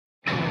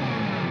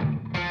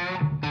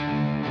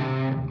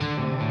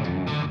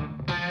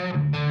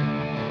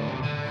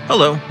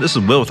Hello, this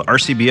is Will with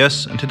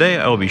RCBS, and today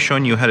I will be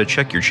showing you how to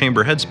check your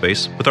chamber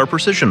headspace with our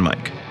precision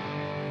mic.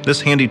 This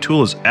handy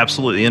tool is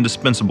absolutely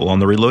indispensable on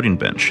the reloading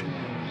bench.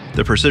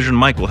 The precision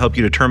mic will help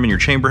you determine your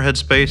chamber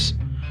headspace,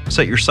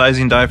 set your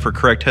sizing die for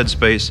correct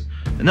headspace,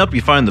 and help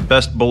you find the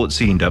best bullet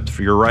seating depth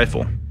for your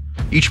rifle.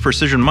 Each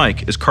precision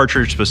mic is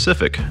cartridge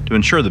specific to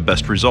ensure the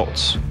best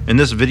results. In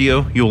this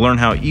video, you will learn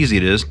how easy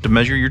it is to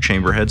measure your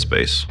chamber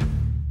headspace.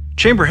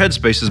 Chamber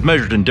headspace is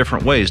measured in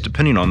different ways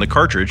depending on the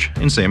cartridge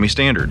and SAAMI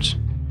standards.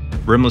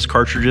 Rimless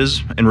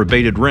cartridges and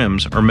rebated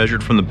rims are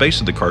measured from the base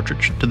of the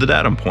cartridge to the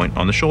datum point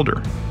on the shoulder,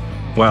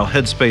 while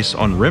headspace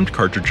on rimmed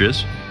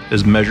cartridges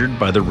is measured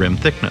by the rim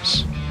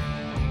thickness.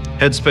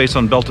 Headspace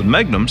on belted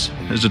magnums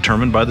is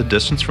determined by the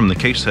distance from the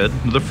case head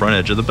to the front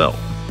edge of the belt.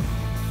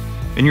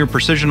 In your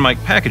precision mic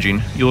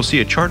packaging, you will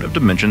see a chart of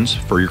dimensions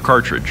for your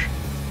cartridge.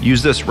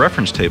 Use this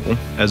reference table,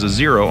 as a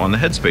 0 on the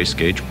headspace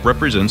gauge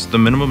represents the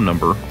minimum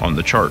number on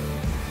the chart.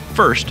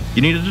 First,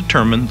 you need to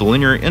determine the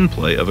linear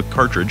in-play of a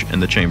cartridge in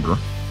the chamber,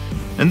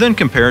 and then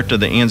compare it to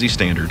the ANSI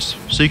standards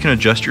so you can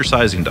adjust your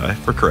sizing die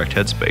for correct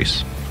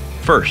headspace.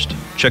 First,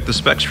 check the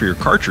specs for your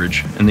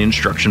cartridge in the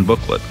instruction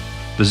booklet.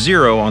 The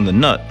 0 on the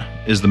nut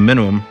is the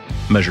minimum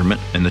measurement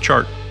in the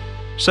chart.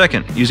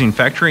 Second, using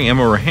factory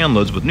ammo or hand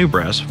loads with new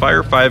brass,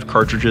 fire 5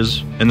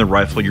 cartridges in the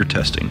rifle you're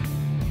testing.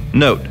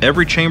 Note,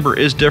 every chamber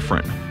is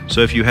different,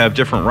 so if you have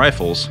different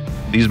rifles,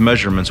 these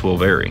measurements will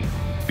vary.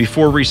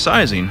 Before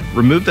resizing,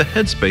 remove the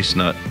headspace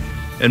nut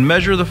and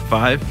measure the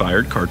 5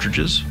 fired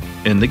cartridges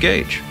in the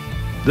gauge.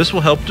 This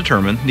will help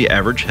determine the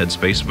average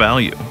headspace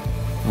value.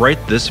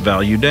 Write this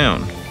value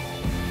down.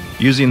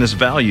 Using this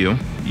value,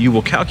 you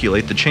will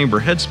calculate the chamber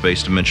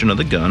headspace dimension of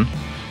the gun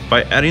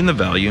by adding the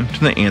value to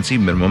the ANSI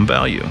minimum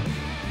value.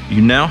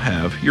 You now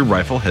have your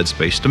rifle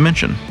headspace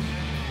dimension.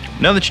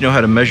 Now that you know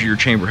how to measure your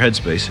chamber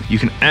headspace, you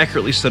can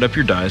accurately set up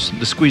your dies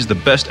to squeeze the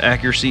best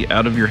accuracy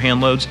out of your hand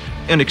loads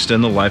and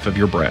extend the life of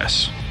your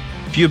brass.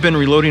 If you have been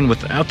reloading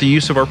without the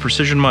use of our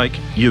precision mic,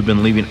 you have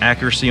been leaving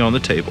accuracy on the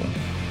table.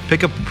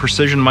 Pick up a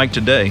precision mic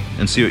today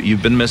and see what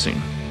you've been missing.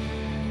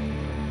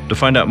 To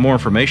find out more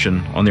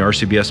information on the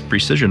RCBS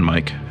precision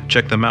mic,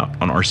 check them out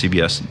on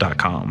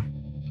rcbs.com.